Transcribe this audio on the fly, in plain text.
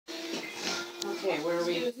Okay, where are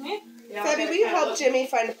we? Excuse me? Debbie, will you help Jimmy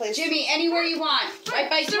find a place? Jimmy, anywhere you want. Right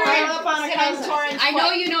by Sit Torrance. up on a cousin. I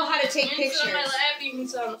know you know how to take You can sit on my pictures. lap, you can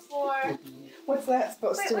sit on the floor. What's that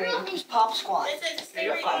supposed to mean? Pop squat.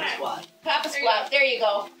 Pop squat. Papa squat. There you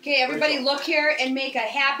go. Okay, everybody look here and make a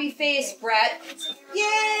happy face, Brett.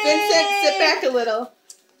 Yay! Vincent, sit back a little.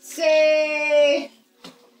 Say...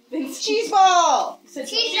 Cheese ball!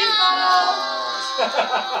 Cheese ball!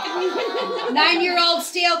 9-year-old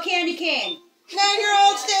stale candy cane.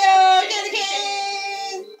 9-year-old still candy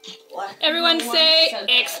cane! Everyone say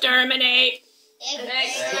exterminate.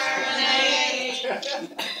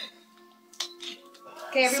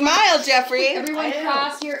 Okay, everyone. Smile, Jeffrey. Everyone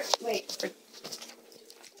cross your... Wait.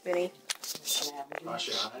 Vinny. Cross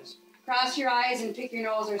your eyes. Cross your eyes and pick your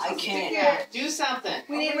nose or something. I can't. Here. Do something.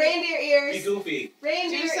 We need reindeer ears. Be goofy.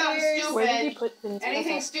 Reindeer Do something ears. stupid. Where did you put Vinny's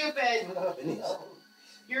Anything present? stupid.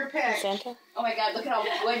 Your pick. Santa? Oh my God, look at how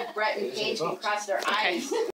good Brett and Paige can cross their eyes.